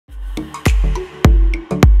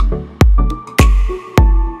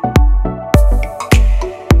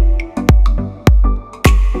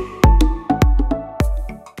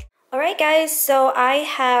guys, so I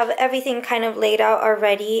have everything kind of laid out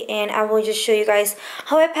already, and I will just show you guys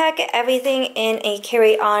how I pack everything in a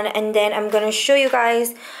carry-on, and then I'm going to show you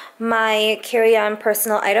guys my carry-on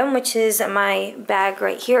personal item, which is my bag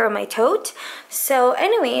right here, or my tote. So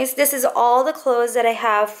anyways, this is all the clothes that I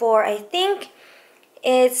have for, I think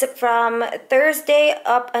it's from Thursday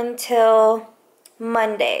up until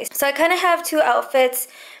Monday. So I kind of have 2 outfits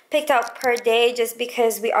picked out per day just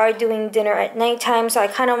because we are doing dinner at nighttime, so I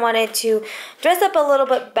kind of wanted to dress up a little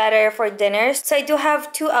bit better for dinner. So I do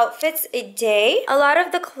have 2 outfits a day. A lot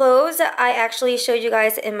of the clothes I actually showed you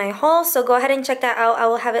guys in my haul, so go ahead and check that out. I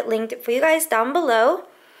will have it linked for you guys down below.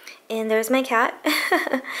 And there's my cat.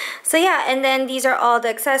 So yeah, and then these are all the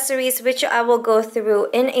accessories, which I will go through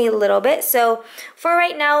in a little bit. So for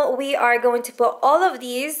right now, we are going to put all of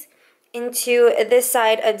these into this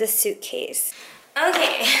side of the suitcase.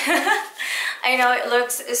 Okay, I know it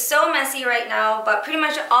looks so messy right now, but pretty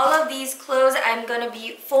much all of these clothes I'm going to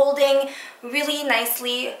be folding really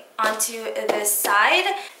nicely onto this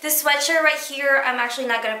side. This sweatshirt right here, I'm actually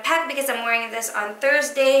not going to pack because I'm wearing this on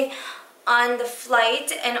Thursday on the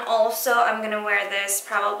flight, and also I'm going to wear this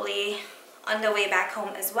probably on the way back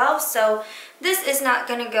home as well. So this is not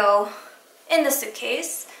going to go in the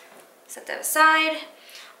suitcase. Set that aside.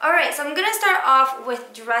 Alright, so I'm going to start off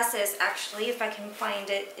with dresses actually, if I can find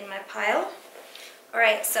it in my pile.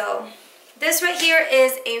 Alright, so this right here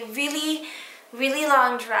is a really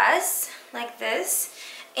long dress like this.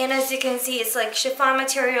 And as you can see, it's like chiffon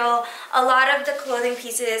material. A lot of the clothing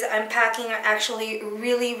pieces I'm packing are actually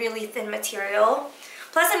really thin material.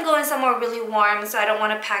 Plus I'm going somewhere really warm, so I don't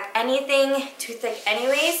want to pack anything too thick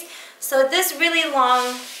anyways. So this really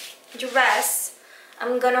long dress,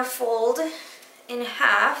 I'm going to fold in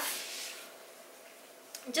half,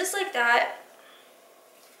 just like that,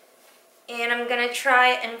 and I'm gonna try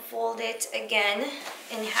and fold it again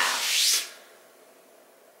in half,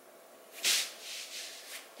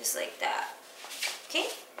 just like that. Okay,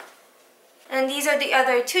 and these are the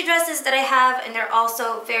other 2 dresses that I have, and they're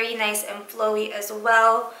also very nice and flowy as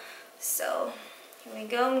well. So here we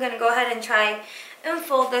go. I'm gonna go ahead and try and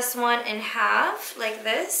fold this one in half like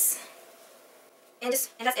this. And that's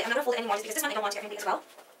it. I'm not going to fold it anymore just because this one I don't want to everything as well.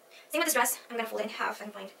 Same with this dress. I'm going to fold it in half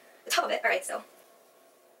and find the top of it. Alright, so.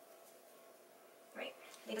 Alright,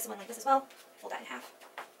 leave this one like this as well. Fold that in half.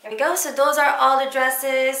 There we go. So those are all the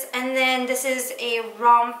dresses. And then this is a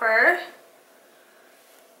romper,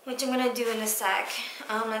 which I'm going to do in a sec.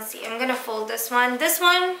 Let's see. I'm going to fold this one. This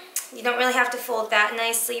one, you don't really have to fold that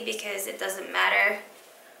nicely because it doesn't matter.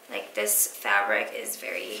 Like, this fabric is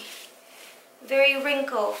very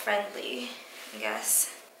wrinkle friendly, I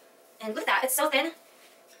guess. And look at that, it's so thin.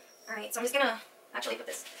 Alright, so I'm just gonna actually put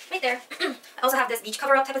this right there. I also have this beach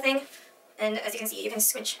cover up type of thing. And as you can see, you can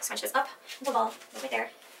scrunch this up into a ball. Right there.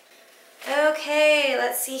 Okay,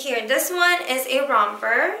 let's see here. This one is a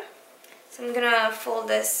romper. So I'm gonna fold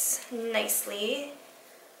this nicely.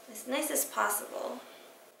 As nice as possible.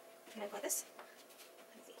 I'm gonna put this.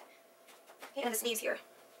 Let's see. Okay, and the sleeves here.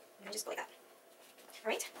 I'm gonna just go like that.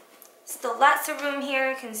 Alright. Still lots of room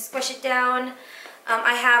here, can squish it down.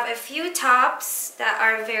 I have a few tops that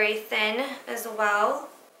are very thin as well.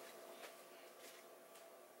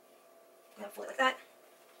 I'm gonna fold it like that.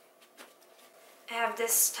 I have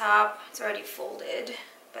this top, it's already folded,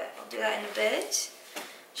 but I'll do that in a bit.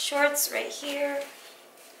 Shorts right here.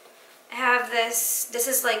 I have this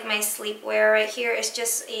is like my sleepwear right here. It's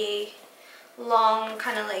just a long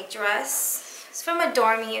kind of like dress. It's from a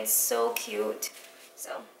dormy, it's so cute.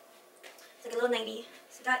 So it's like a little nightie.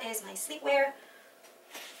 So that is my sleepwear.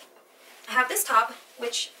 I have this top,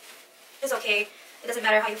 which is okay. It doesn't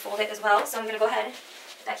matter how you fold it as well. So I'm going to go ahead and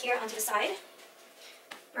put that here onto the side.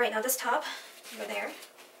 Alright, now this top, go there.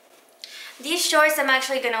 These shorts I'm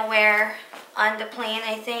actually going to wear on the plane,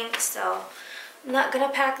 I think. So I'm not going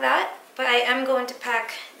to pack that. But I am going to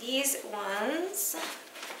pack these ones.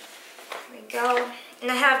 There we go. And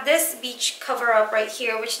I have this beach cover up right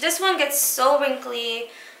here, which this one gets so wrinkly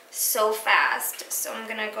so fast, so I'm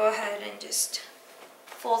gonna go ahead and just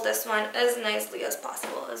fold this one as nicely as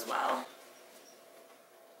possible as well.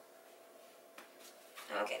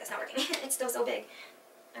 Okay, that's not working. It's still so big.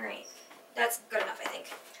 Alright, that's good enough, I think.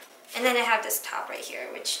 And then I have this top right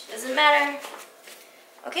here, which doesn't matter.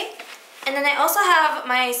 Okay, and then I also have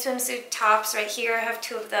my swimsuit tops right here. I have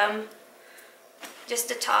 2 of them, just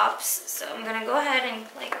the tops. So I'm gonna go ahead and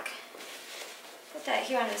like put that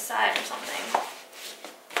here on the side or something.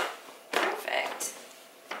 Perfect.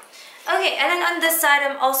 Okay, and then on this side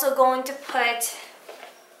I'm also going to put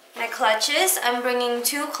my clutches. I'm bringing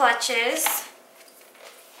 2 clutches.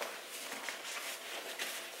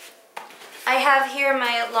 I have here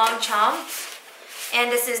my long chomp,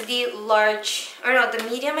 and this is the large, or no, the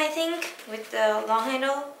medium, I think, with the long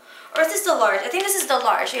handle. Or is this the large? I think this is the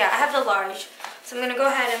large. Yeah, I have the large. So I'm gonna go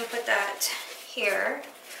ahead and put that here.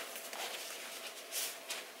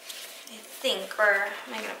 I think, or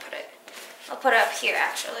am I gonna put it? I'll put it up here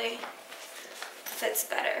actually. Fits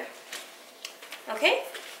better. Okay?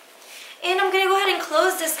 And I'm gonna go ahead and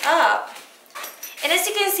close this up. And as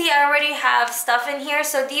you can see, I already have stuff in here.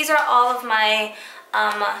 So these are all of my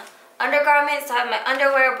undergarments. So I have my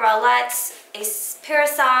underwear, bralettes, a pair of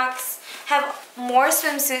socks, have more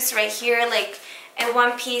swimsuits right here, like a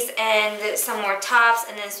one piece and some more tops,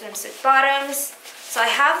 and then swimsuit bottoms. So I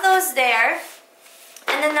have those there.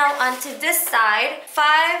 And then now onto this side,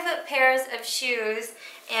 5 pairs of shoes,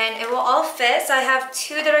 and it will all fit. So I have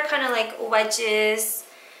 2 that are kind of like wedges,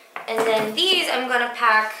 and then these I'm gonna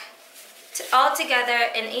pack all together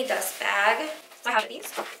in a dust bag. So I have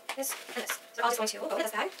these, this, and this. So I'll just go into a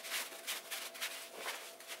dust bag.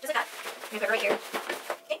 Just like that. I'm gonna put it right here.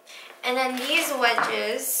 Okay. And then these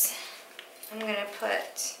wedges, I'm gonna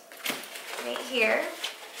put right here.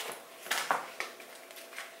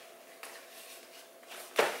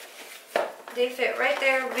 They fit right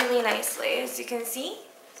there really nicely, as you can see.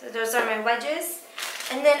 So those are my wedges.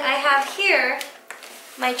 And then I have here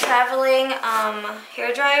my traveling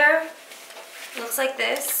hair dryer. Looks like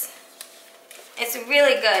this. It's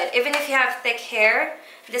really good. Even if you have thick hair,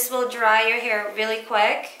 this will dry your hair really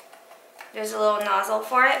quick. There's a little nozzle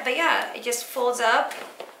for it. But yeah, it just folds up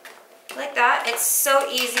like that. It's so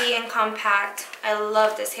easy and compact. I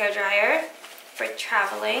love this hair dryer for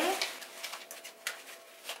traveling.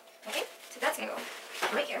 Okay, so that's gonna go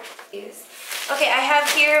right here. Okay, I have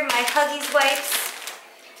here my Huggies wipes.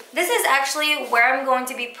 This is actually where I'm going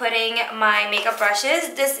to be putting my makeup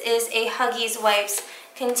brushes. This is a Huggies wipes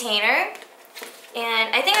container.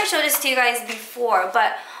 And I think I showed this to you guys before,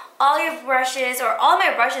 but all your brushes, or all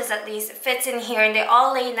my brushes at least, fits in here, and they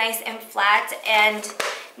all lay nice and flat. And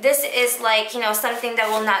this is like, you know, something that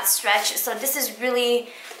will not stretch. So this is really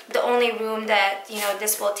the only room that, you know,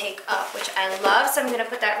 this will take up, which I love. So I'm gonna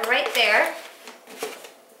put that right there.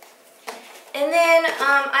 And then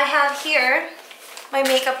I have here my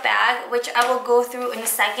makeup bag, which I will go through in a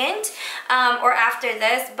second, or after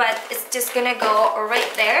this, but it's just gonna go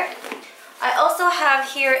right there. I also have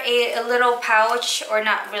here a little pouch, or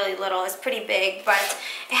not really little, it's pretty big, but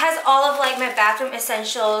it has all of like my bathroom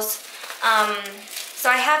essentials. So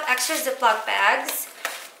I have extra Ziploc bags.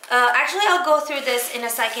 Actually, I'll go through this in a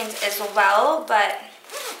second as well, but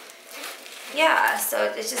yeah, so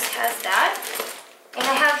it just has that. And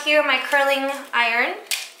I have here my curling iron,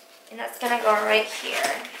 and that's gonna go right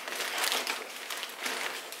here.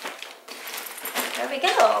 There we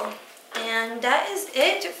go. And that is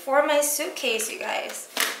it for my suitcase, you guys.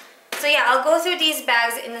 So yeah, I'll go through these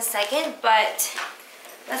bags in a second, but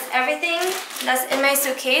that's everything that's in my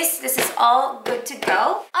suitcase. This is all good to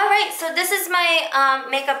go. Alright, so this is my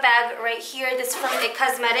makeup bag right here. This is from It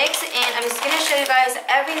Cosmetics, and I'm just gonna show you guys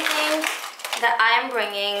everything that I am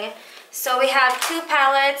bringing. So we have 2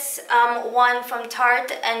 palettes, one from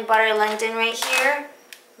Tarte and Butter London right here.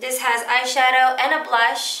 This has eyeshadow and a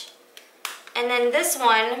blush. And then this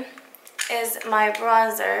one is my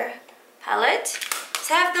bronzer palette.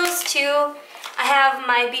 So I have those 2. I have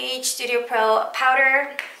my BH Studio Pro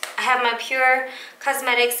powder. I have my Pure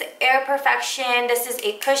Cosmetics Air Perfection. This is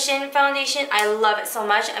a cushion foundation. I love it so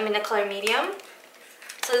much. I'm in the color medium.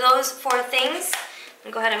 So those 4 things,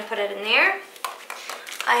 I'm gonna go ahead and put it in there.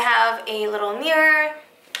 I have a little mirror.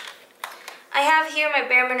 I have here my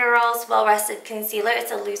Bare Minerals Well Rested Concealer.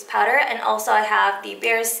 It's a loose powder. And also I have the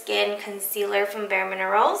Bare Skin Concealer from Bare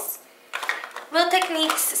Minerals. Real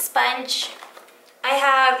Techniques sponge. I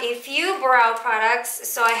have a few brow products.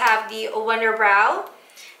 So I have the Wonder Brow,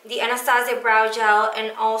 the Anastasia Brow Gel,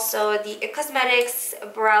 and also the It Cosmetics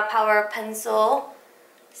Brow Power Pencil.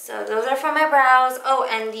 So those are for my brows. Oh,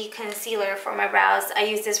 and the concealer for my brows. I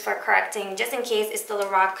use this for correcting, just in case it's the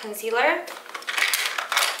Lorac concealer.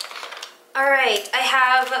 Alright, I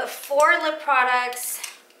have 4 lip products.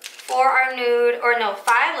 4 are nude, or no,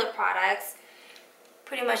 5 lip products.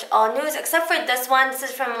 Pretty much all nudes, except for this one. This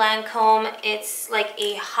is from Lancome. It's like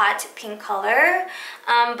a hot pink color.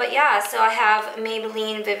 But yeah, so I have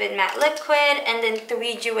Maybelline Vivid Matte Liquid, and then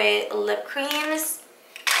 3 Jouer lip creams.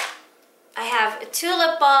 I have 2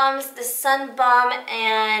 lip balms, the Sun Balm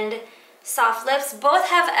and Soft Lips. Both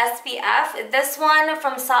have SPF. This one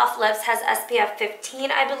from Soft Lips has SPF 15,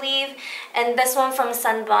 I believe, and this one from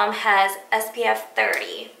Sun Balm has SPF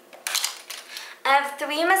 30. I have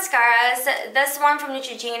 3 mascaras. This one from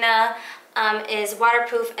Neutrogena, is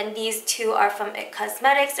waterproof, and these two are from It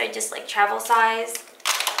Cosmetics. They're just like travel size.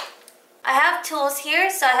 I have tools here,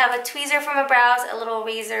 so I have a tweezer for my brows, a little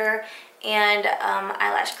razor, and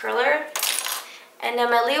eyelash curler. And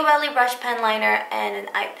then my Leo Belly brush pen liner and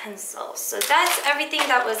an eye pencil. So that's everything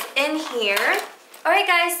that was in here. Alright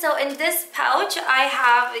guys, so in this pouch I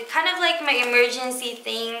have kind of like my emergency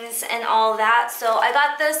things and all that. So I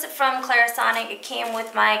got this from Clarisonic. It came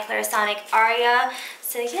with my Clarisonic Aria.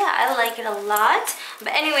 So yeah, I like it a lot.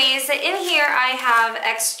 But anyways, in here I have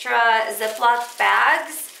extra Ziploc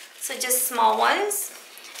bags. So just small ones.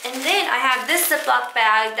 And then I have this Ziploc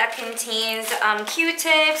bag that contains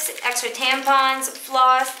Q-tips, extra tampons,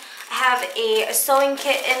 floss. I have a sewing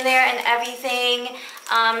kit in there and everything.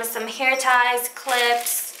 Some hair ties,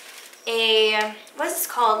 clips, what's this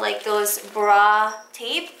called? Like those bra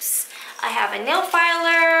tapes. I have a nail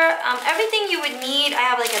filer, everything you would need. I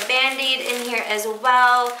have like a band-aid in here as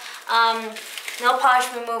well. Nail polish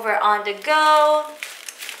remover on the go.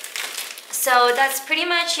 So that's pretty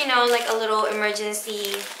much, you know, like a little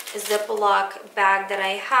emergency Ziploc bag that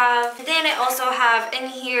I have. And then I also have in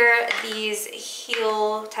here these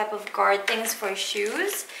heel type of guard things for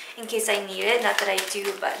shoes in case I need it. Not that I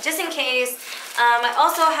do, but just in case. I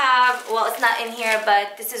also have, well, it's not in here,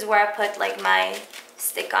 but this is where I put like my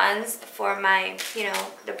stick-ons for my, you know,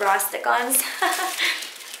 the bra stick-ons.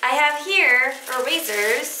 I have here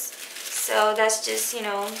erasers. So that's just, you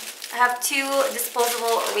know, I have 2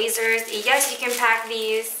 disposable erasers. Yes, you can pack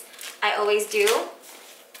these. I always do.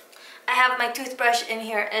 I have my toothbrush in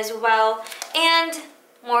here as well. And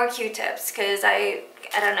more Q-tips because I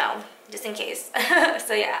don't know, just in case.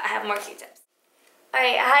 So yeah, I have more Q-tips.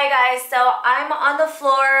 Alright, hi guys. So I'm on the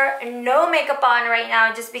floor, no makeup on right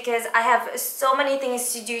now just because I have so many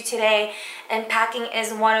things to do today and packing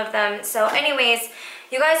is one of them. So anyways,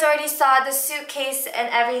 you guys already saw the suitcase and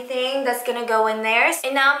everything that's gonna go in there.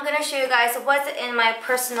 And now I'm gonna show you guys what's in my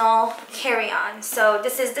personal carry-on. So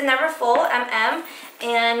this is the Never Full MM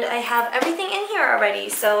and I have everything in here already.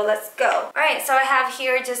 So let's go. Alright, so I have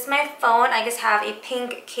here just my phone. I just have a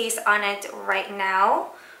pink case on it right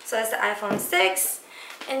now. So that's the iPhone 6.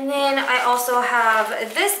 And then I also have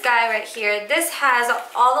this guy right here. This has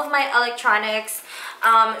all of my electronics.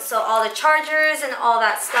 So all the chargers and all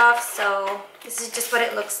that stuff. So this is just what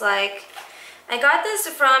it looks like. I got this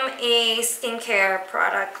from a skincare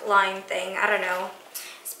product line thing. I don't know.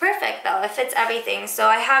 It's perfect though. It fits everything. So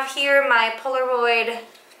I have here my Polaroid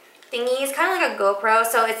thingy. It's kind of like a GoPro.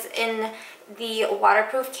 So it's in the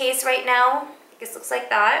waterproof case right now. This looks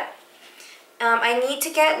like that. I need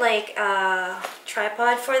to get like a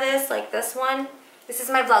tripod for this, like this one. This is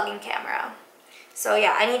my vlogging camera. So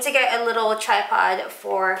yeah, I need to get a little tripod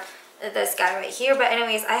for this guy right here. But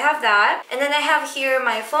anyways, I have that. And then I have here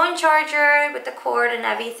my phone charger with the cord and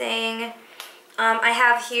everything. I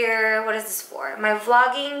have here, what is this for? My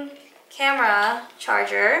vlogging camera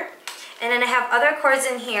charger. And then I have other cords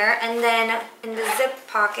in here. And then in the zip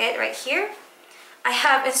pocket right here, I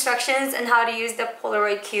have instructions on how to use the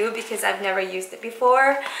Polaroid Q because I've never used it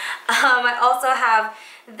before. I also have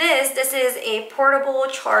this. This is a portable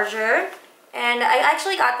charger. And I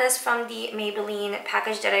actually got this from the Maybelline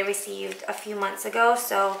package that I received a few months ago.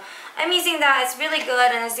 So I'm using that. It's really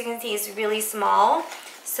good, and as you can see, it's really small.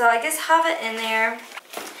 So I just have it in there.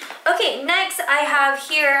 Okay, next I have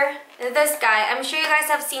here this guy. I'm sure you guys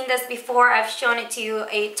have seen this before. I've shown it to you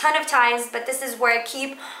a ton of times, but this is where I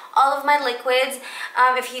keep all of my liquids.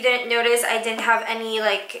 If you didn't notice, I didn't have any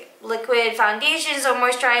like liquid foundations or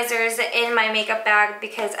moisturizers in my makeup bag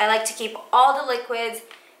because I like to keep all the liquids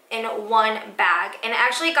in one bag. And I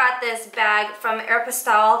actually got this bag from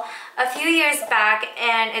Aeropostale a few years back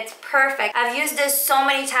and it's perfect. I've used this so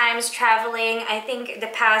many times traveling, I think the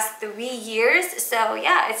past 3 years. So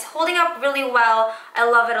yeah, it's holding up really well. I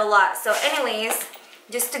love it a lot. So anyways,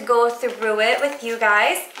 just to go through it with you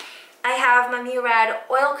guys, I have my Murad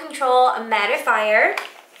Oil Control Mattifier.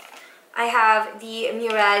 I have the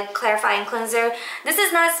Murad Clarifying Cleanser. This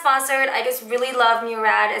is not sponsored. I just really love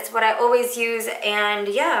Murad. It's what I always use, and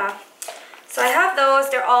yeah. So I have those.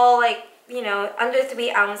 They're all like, you know, under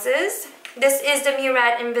 3 ounces. This is the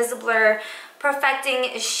Murad Invisibler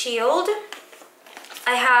Perfecting Shield.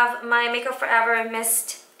 I have my Makeup Forever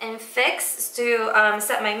Mist and Fix to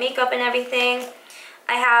set my makeup and everything.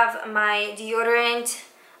 I have my deodorant,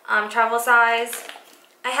 travel size.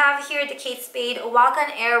 I have here the Kate Spade Walk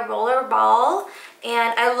on Air Roller Ball,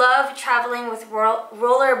 and I love traveling with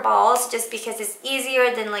roller balls just because it's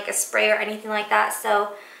easier than like a spray or anything like that.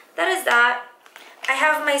 So that is that. I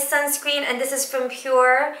have my sunscreen, and this is from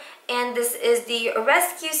Pure, and this is the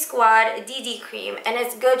Rescue Squad DD cream, and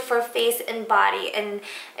it's good for face and body, and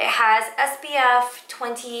it has SPF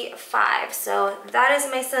 25. So that is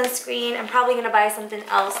my sunscreen. I'm probably gonna buy something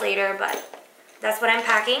else later, but that's what I'm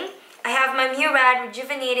packing. I have my Murad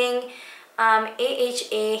Rejuvenating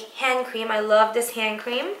AHA hand cream. I love this hand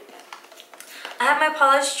cream. I have my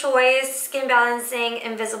Paula's Choice Skin Balancing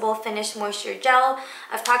Invisible Finish Moisture Gel.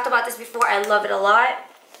 I've talked about this before. I love it a lot.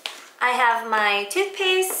 I have my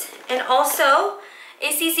toothpaste and also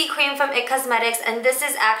a CC cream from IT Cosmetics, and this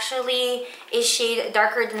is actually a shade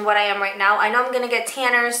darker than what I am right now. I know I'm gonna get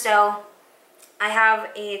tanner, so I have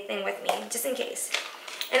a thing with me just in case.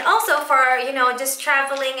 And also for, you know, just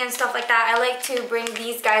traveling and stuff like that, I like to bring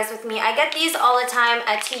these guys with me. I get these all the time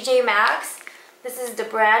at TJ Maxx. This is the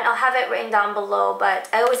brand. I'll have it written down below, but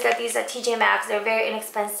I always get these at TJ Maxx. They're very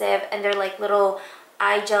inexpensive, and they're like little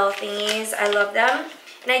eye gel thingies. I love them.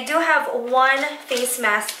 And I do have one face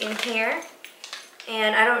mask in here,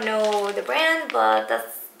 and I don't know the brand, but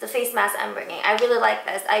that's the face mask I'm bringing. I really like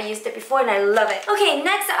this. I used it before and I love it. Okay,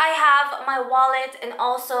 next I have my wallet and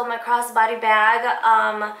also my crossbody bag.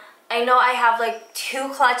 I know I have like 2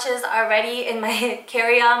 clutches already in my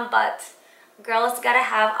carry-on, but girls gotta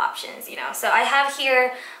have options, you know. So I have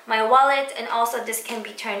here my wallet, and also this can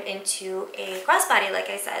be turned into a crossbody, like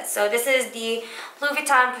I said. So this is the Louis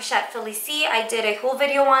Vuitton Pochette Felicie. I did a whole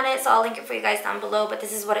video on it, so I'll link it for you guys down below, but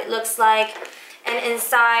this is what it looks like. And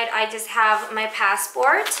inside I just have my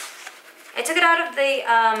passport. I took it out of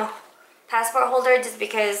the passport holder just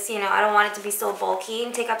because, you know, I don't want it to be so bulky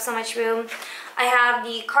and take up so much room. I have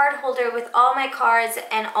the card holder with all my cards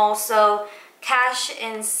and also cash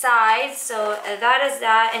inside, so that is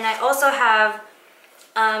that. And I also have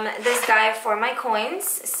this guy for my coins,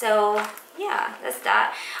 so yeah, that's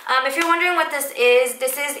that. If you're wondering what this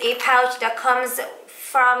is a pouch that comes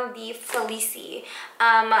from the Felicie.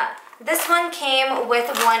 This one came with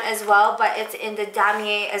one as well, but it's in the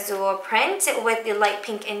Damier Azur print with the light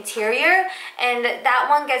pink interior, and that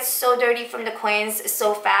one gets so dirty from the coins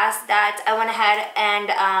so fast that I went ahead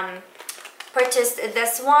and purchased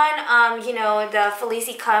this one. You know, the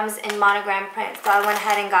Felicie comes in monogram print, so I went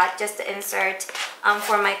ahead and got just the insert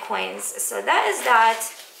for my coins. So that is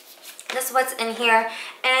that. That's what's in here.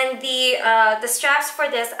 And the straps for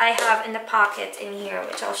this I have in the pocket in here,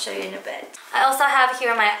 which I'll show you in a bit. I also have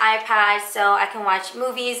here my iPad, so I can watch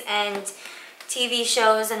movies and TV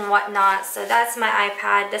shows and whatnot. So that's my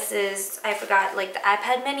iPad. This is, I forgot, like the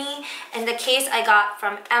iPad mini, and the case I got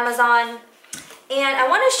from Amazon. And I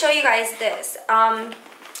want to show you guys this.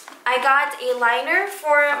 I got a liner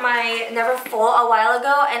for my Neverfull a while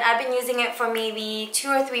ago, and I've been using it for maybe 2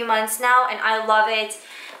 or 3 months now, and I love it.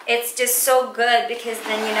 It's just so good because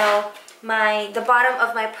then, you know, the bottom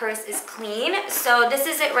of my purse is clean. So this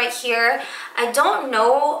is it right here. I don't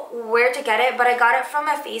know where to get it, but I got it from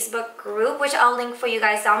a Facebook group, which I'll link for you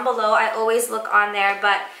guys down below. I always look on there,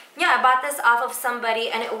 but yeah, I bought this off of somebody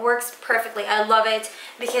and it works perfectly. I love it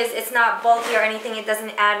because it's not bulky or anything. It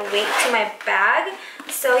doesn't add weight to my bag.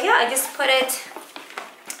 So yeah, I just put it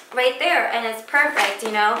right there and it's perfect,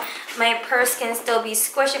 you know. My purse can still be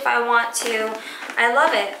squished if I want to. I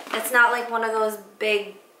love it. It's not like one of those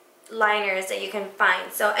big liners that you can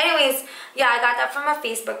find. So anyways, yeah, I got that from a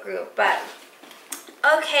Facebook group. But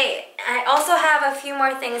okay, I also have a few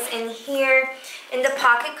more things in here. In the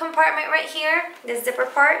pocket compartment right here, the zipper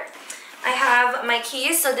part, I have my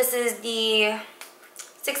keys. So this is the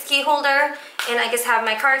 6 key holder, and I just have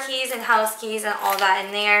my car keys and house keys and all that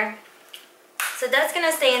in there. So that's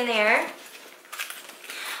gonna stay in there.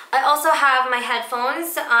 I also have my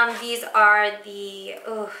headphones. These are the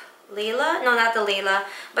Layla? No, not the Layla,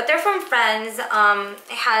 but they're from Friends.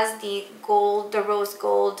 It has the gold, the rose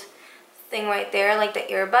gold thing right there, like the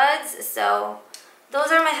earbuds. So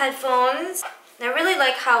those are my headphones. And I really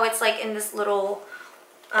like how it's like in this little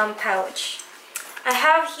pouch. I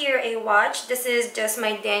have here a watch. This is just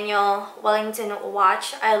my Daniel Wellington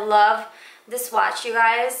watch. I love this watch, you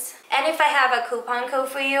guys. And if I have a coupon code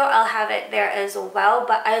for you, I'll have it there as well.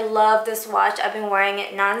 But I love this watch. I've been wearing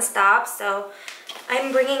it non-stop, so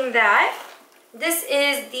I'm bringing that. This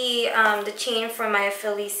is the chain for my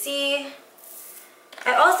Felicie.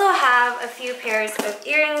 I also have a few pairs of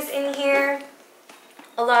earrings in here.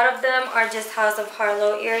 A lot of them are just House of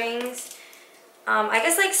Harlow earrings. I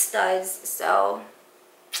guess like studs, so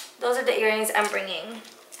those are the earrings I'm bringing.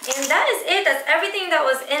 And that is it. That's everything that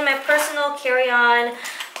was in my personal carry-on.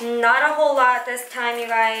 Not a whole lot this time, you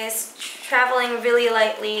guys. Traveling really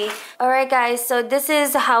lightly. Alright guys, so this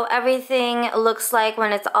is how everything looks like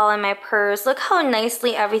when it's all in my purse. Look how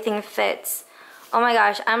nicely everything fits. Oh my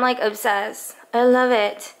gosh, I'm like obsessed. I love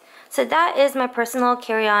it. So that is my personal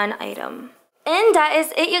carry-on item. And that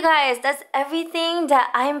is it, you guys. That's everything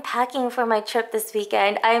that I'm packing for my trip this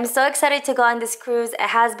weekend. I am so excited to go on this cruise.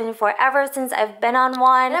 It has been forever since I've been on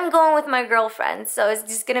one. And I'm going with my girlfriends, so it's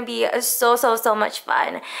just gonna be so much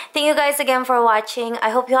fun. Thank you guys again for watching.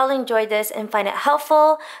 I hope you all enjoyed this and find it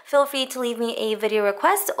helpful. Feel free to leave me a video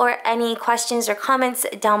request or any questions or comments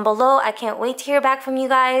down below. I can't wait to hear back from you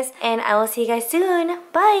guys. And I will see you guys soon.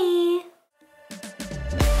 Bye!